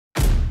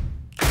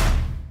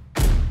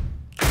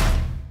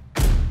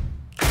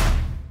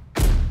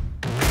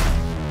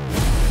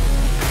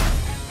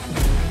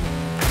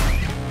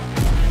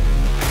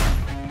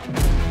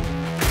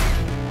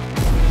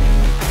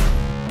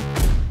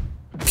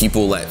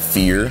People let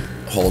fear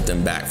hold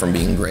them back from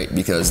being great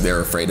because they're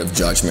afraid of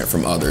judgment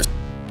from others.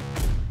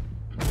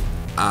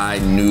 I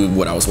knew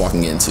what I was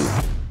walking into.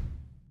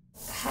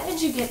 How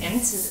did you get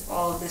into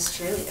all of this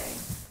cheerleading?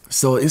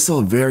 So it's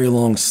a very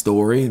long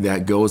story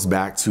that goes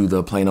back to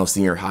the Plano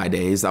Senior High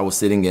days. I was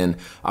sitting in,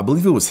 I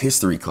believe it was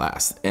history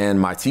class,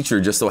 and my teacher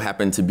just so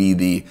happened to be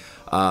the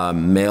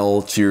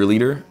male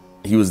cheerleader.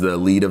 He was the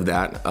lead of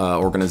that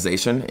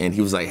organization, and he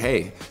was like,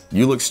 hey,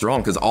 you look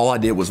strong, because all I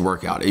did was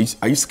work out.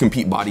 I used to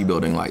compete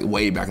bodybuilding like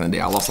way back in the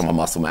day. I lost all my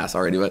muscle mass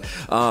already, but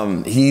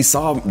he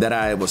saw that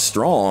I was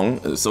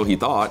strong, so he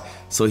thought,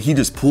 so he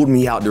just pulled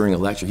me out during a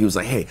lecture. He was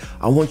like, hey,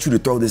 I want you to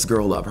throw this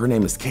girl up. Her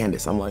name is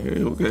Candace. I'm like,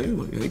 hey, okay,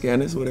 hey,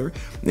 Candace, whatever.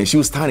 And she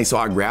was tiny, so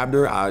I grabbed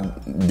her, I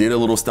did a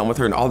little stunt with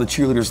her, and all the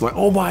cheerleaders were like,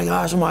 oh my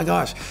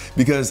gosh,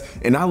 because,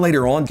 and I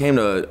later on came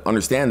to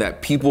understand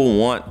that people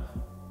want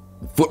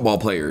football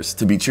players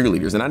to be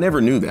cheerleaders, and I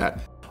never knew that.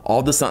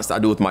 All the stunts that I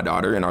do with my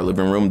daughter in our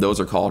living room, those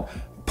are called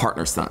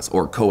partner stunts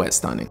or co-ed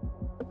stunting.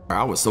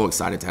 I was so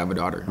excited to have a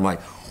daughter. I'm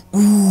like,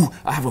 ooh,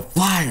 I have a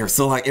flyer.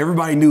 So like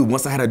everybody knew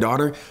once I had a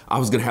daughter, I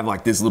was gonna have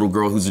like this little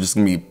girl who's just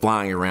gonna be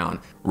flying around.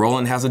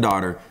 Roland has a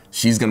daughter,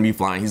 she's gonna be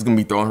flying, he's gonna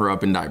be throwing her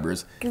up in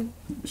diapers.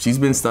 She's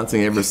been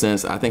stunting ever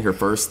since, I think her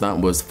first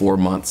stunt was 4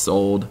 months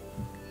old.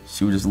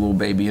 She was just a little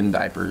baby in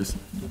diapers.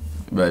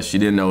 But she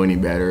didn't know any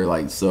better.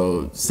 Like,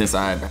 so since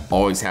I've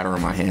always had her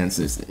in my hands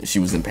since she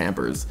was in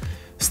Pampers,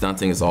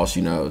 stunting is all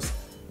she knows.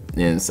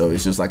 And so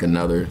it's just like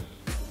another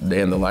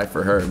day in the life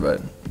for her.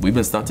 But we've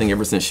been stunting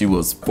ever since she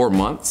was 4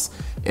 months.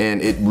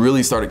 And it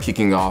really started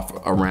kicking off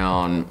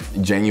around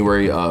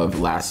January of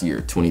last year,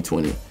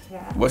 2020.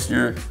 Yeah. What's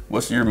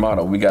your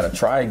motto? We gotta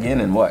try again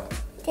and what?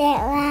 Do it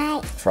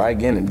right. Try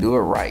again and do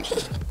it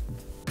right.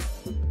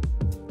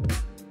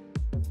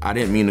 I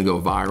didn't mean to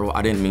go viral.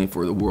 I didn't mean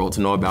for the world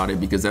to know about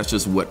it, because that's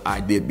just what I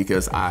did,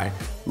 because I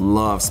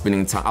love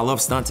spending time. I love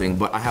stunting,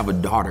 but I have a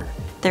daughter.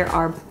 There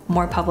are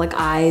more public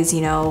eyes, you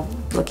know,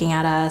 looking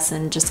at us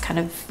and just kind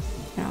of,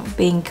 you know,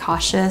 being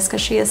cautious because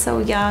she is so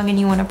young and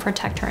you want to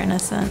protect her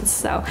innocence.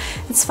 So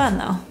it's fun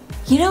though.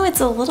 You know,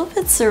 it's a little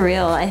bit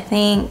surreal. I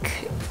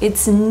think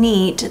it's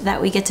neat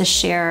that we get to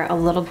share a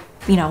little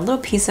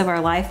piece of our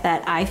life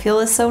that I feel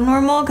is so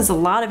normal, because a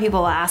lot of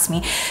people ask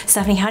me,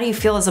 Stephanie, how do you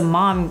feel as a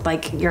mom?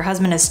 Like, your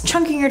husband is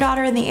chunking your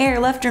daughter in the air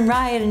left and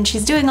right, and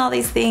she's doing all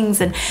these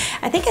things. And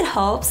I think it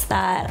helps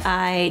that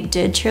I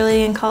did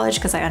cheerleading in college,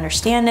 because I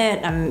understand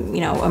it. I'm,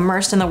 you know,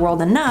 immersed in the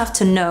world enough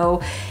to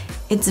know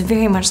it's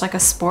very much like a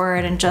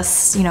sport, and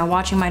just, you know,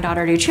 watching my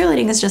daughter do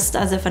cheerleading is just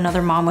as if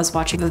another mom was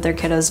watching their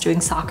kiddos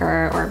doing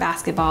soccer or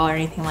basketball or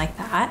anything like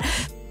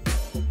that.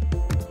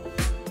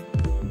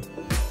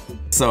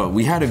 So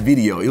we had a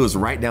video, it was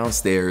right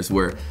downstairs,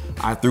 where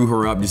I threw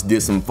her up, just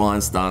did some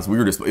fun stunts.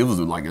 It was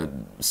like a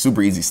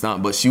super easy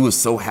stunt, but she was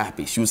so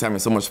happy. She was having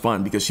so much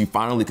fun because she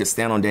finally could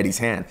stand on daddy's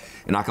hand,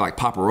 and I could like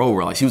pop her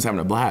over, like she was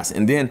having a blast.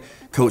 And then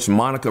Coach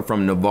Monica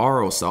from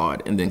Navarro saw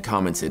it and then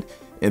commented.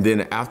 And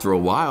then after a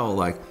while,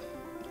 like,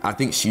 I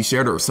think she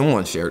shared it or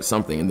someone shared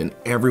something, and then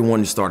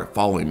everyone just started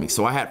following me.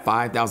 So I had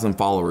 5,000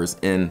 followers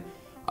in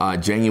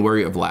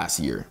January of last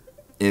year.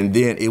 And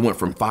then it went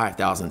from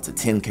 5,000 to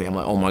 10K. I'm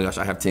like, oh my gosh,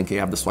 I have 10K, I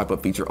have the swipe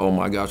up feature. Oh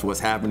my gosh, what's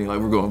happening? Like,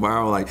 we're going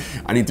viral. Like,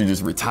 I need to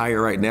just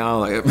retire right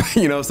now. Like,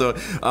 you know, so,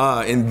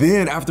 and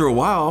then after a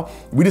while,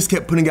 we just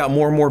kept putting out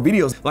more and more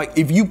videos. Like,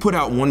 if you put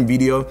out one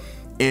video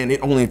and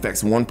it only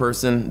affects one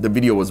person, the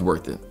video was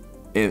worth it.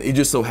 And it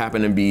just so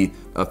happened to be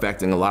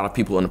affecting a lot of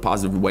people in a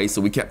positive way.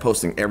 So we kept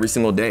posting every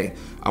single day.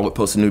 I would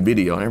post a new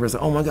video and everybody's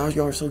like, oh my gosh,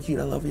 y'all are so cute,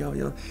 I love y'all,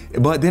 you know.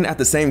 But then at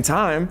the same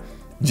time,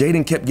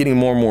 Jaden kept getting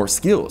more and more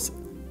skills.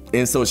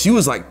 And so she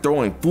was like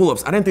throwing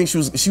pull-ups. I didn't think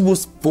she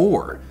was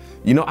 4.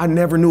 You know, I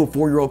never knew a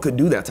 4-year-old could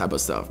do that type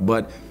of stuff,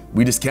 but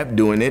we just kept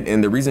doing it.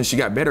 And the reason she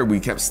got better, we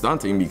kept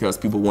stunting because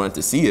people wanted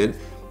to see it.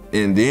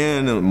 And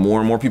then more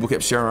and more people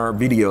kept sharing our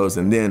videos.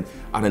 And then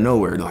out of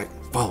nowhere, like,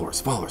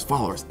 followers.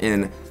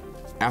 And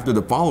after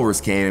the followers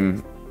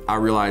came, I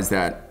realized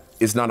that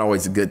it's not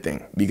always a good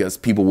thing, because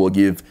people will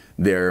give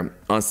their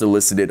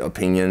unsolicited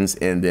opinions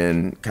and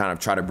then kind of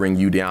try to bring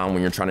you down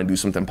when you're trying to do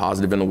something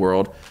positive in the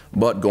world.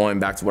 But going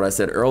back to what I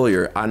said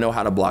earlier, I know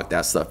how to block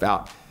that stuff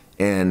out.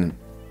 And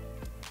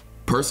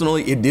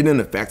personally, it didn't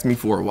affect me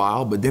for a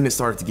while, but then it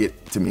started to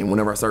get to me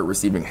whenever I started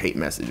receiving hate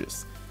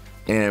messages.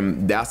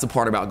 And that's the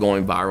part about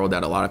going viral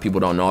that a lot of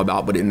people don't know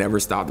about, but it never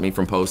stopped me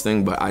from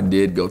posting. But I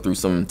did go through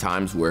some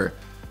times where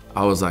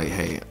I was like,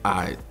 hey,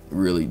 I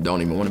really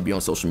don't even want to be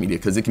on social media,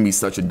 because it can be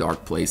such a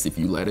dark place if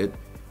you let it.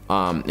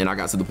 And I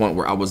got to the point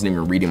where I wasn't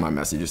even reading my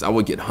messages. I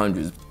would get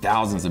hundreds,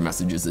 thousands of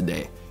messages a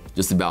day,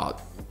 just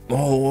about,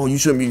 oh, you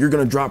shouldn't be, you're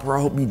gonna drop her,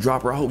 I hope you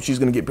drop her, I hope she's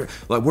gonna get,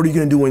 like, what are you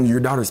gonna do when your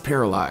daughter's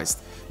paralyzed?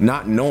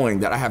 Not knowing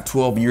that I have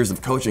 12 years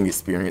of coaching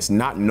experience,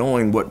 not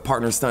knowing what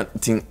partner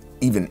stunting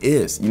even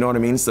is, you know what I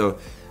mean? So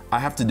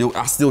I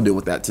still deal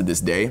with that to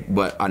this day,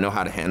 but I know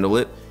how to handle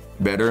it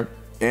better.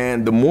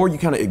 And the more you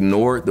kind of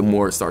ignore it, the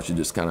more it starts to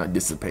just kind of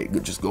dissipate,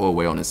 just go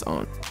away on its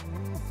own.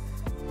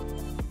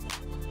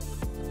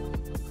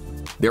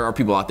 There are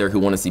people out there who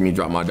want to see me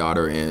drop my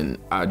daughter, and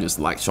I just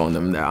like showing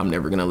them that I'm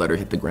never gonna let her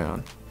hit the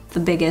ground. The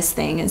biggest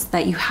thing is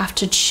that you have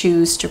to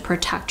choose to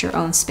protect your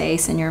own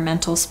space and your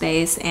mental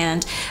space.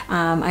 And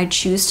I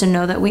choose to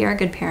know that we are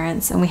good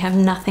parents and we have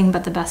nothing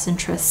but the best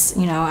interests,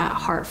 you know, at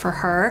heart for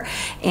her.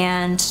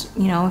 And,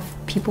 you know, if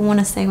people want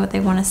to say what they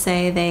want to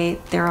say,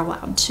 they're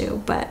allowed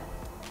to, but,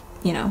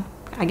 you know,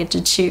 I get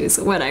to choose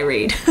what I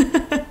read.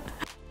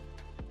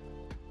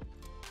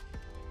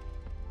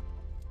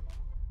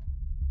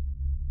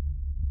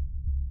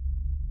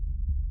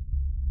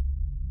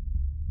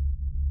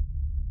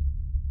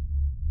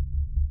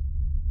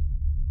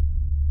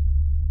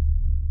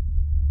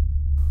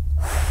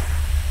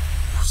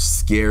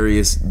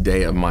 Scariest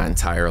day of my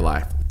entire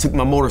life. Took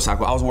my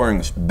motorcycle, I was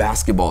wearing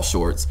basketball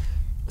shorts,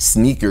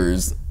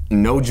 sneakers,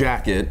 no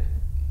jacket.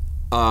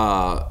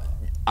 I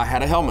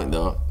had a helmet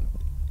though.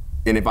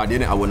 And if I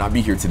didn't, I would not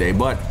be here today,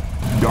 but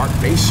dark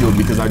face shield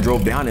because I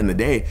drove down in the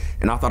day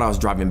and I thought I was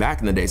driving back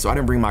in the day, so I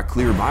didn't bring my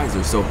clear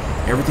visor. So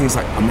everything's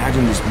like,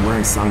 imagine just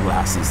wearing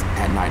sunglasses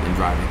at night and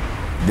driving.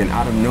 Then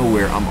out of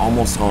nowhere, I'm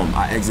almost home.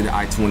 I exited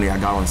I-20, I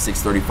got on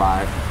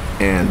 635,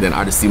 and then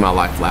I just see my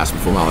life flash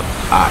before my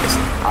eyes.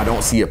 I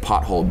don't see a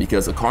pothole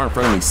because a car in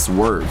front of me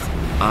swerved.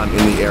 I'm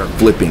in the air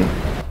flipping,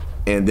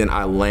 and then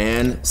I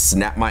land,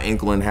 snap my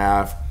ankle in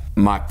half,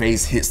 my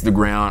face hits the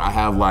ground. I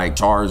have like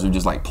shards of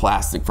just like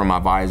plastic from my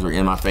visor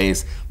in my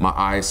face, my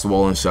eyes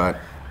swollen shut.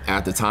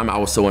 At the time, I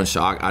was so in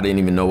shock, I didn't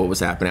even know what was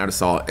happening. I just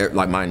saw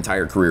like my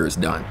entire career is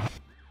done.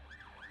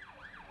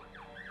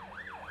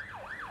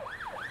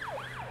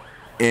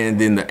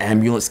 And then the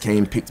ambulance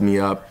came, picked me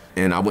up,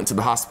 and I went to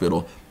the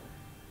hospital.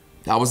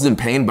 I was in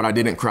pain, but I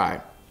didn't cry.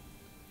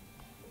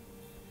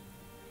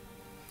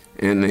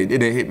 And they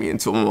didn't hit me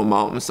until my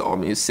mom saw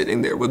me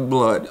sitting there with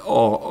blood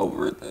all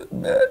over the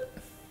bed.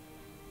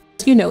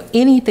 You know,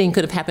 anything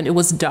could have happened. It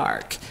was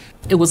dark.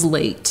 It was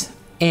late.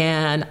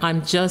 And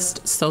I'm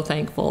just so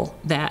thankful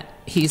that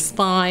he's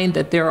fine,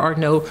 that there are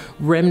no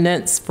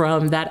remnants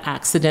from that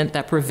accident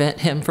that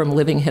prevent him from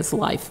living his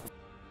life.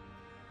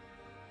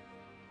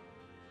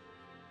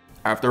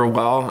 After a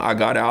while, I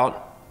got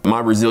out. My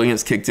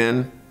resilience kicked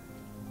in.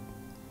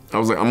 I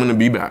was like, I'm gonna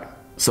be back.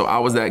 So I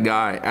was that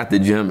guy at the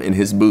gym in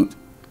his boot,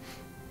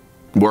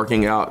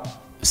 working out,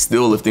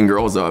 still lifting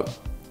girls up,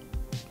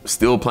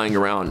 still playing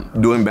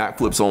around, doing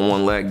backflips on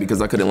one leg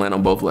because I couldn't land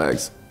on both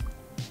legs.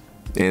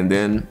 And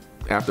then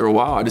after a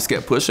while, I just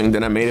kept pushing,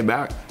 then I made it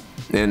back.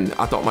 And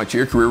I thought my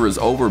cheer career was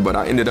over, but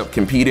I ended up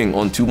competing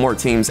on 2 more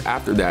teams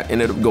after that,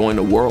 ended up going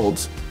to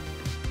Worlds.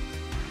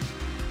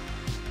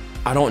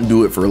 I don't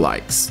do it for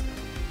likes.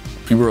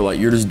 People are like,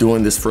 you're just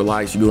doing this for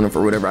likes, you're doing it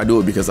for whatever. I do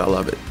it because I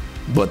love it.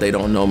 But they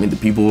don't know me. The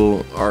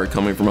people are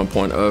coming from a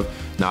point of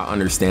not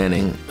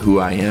understanding who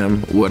I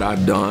am, what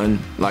I've done,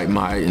 like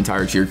my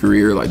entire cheer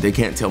career. Like they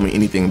can't tell me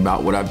anything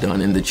about what I've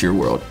done in the cheer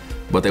world,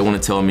 but they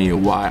want to tell me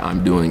why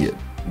I'm doing it.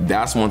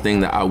 That's one thing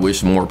that I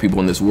wish more people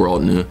in this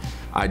world knew.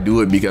 I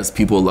do it because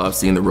people love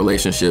seeing the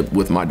relationship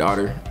with my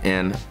daughter,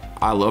 and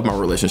I love my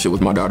relationship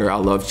with my daughter. I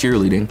love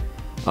cheerleading.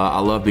 I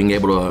love being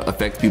able to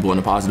affect people in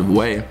a positive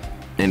way.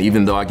 And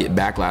even though I get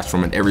backlash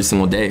from it every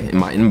single day in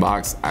my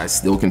inbox, I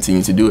still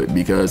continue to do it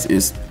because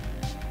it's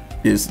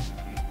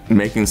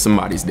making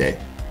somebody's day.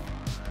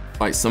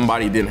 Like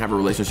somebody didn't have a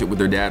relationship with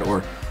their dad,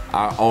 or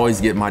I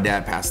always get my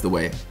dad passed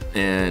away.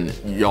 And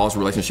y'all's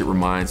relationship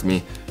reminds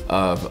me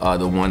of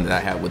the one that I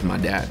had with my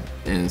dad.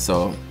 And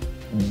so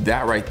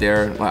that right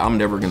there, like, I'm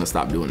never gonna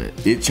stop doing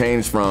it. It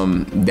changed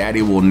from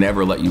daddy will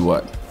never let you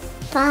what?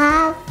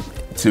 Bob.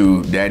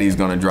 To daddy's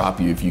gonna drop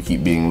you if you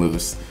keep being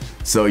loose.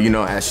 So, you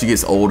know, as she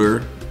gets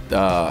older,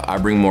 I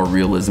bring more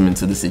realism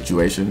into the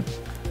situation,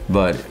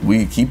 but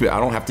we keep it. I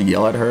don't have to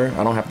yell at her.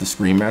 I don't have to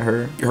scream at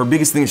her. Her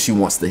biggest thing is she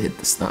wants to hit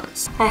the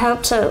stunts. I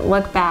hope to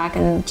look back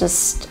and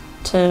just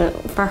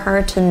for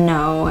her to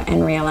know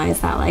and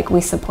realize that like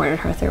we supported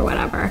her through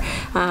whatever,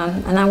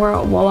 and that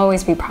we'll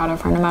always be proud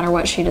of her no matter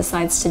what she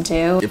decides to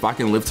do. If I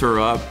can lift her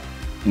up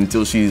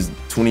until she's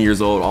 20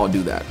 years old, I'll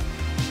do that.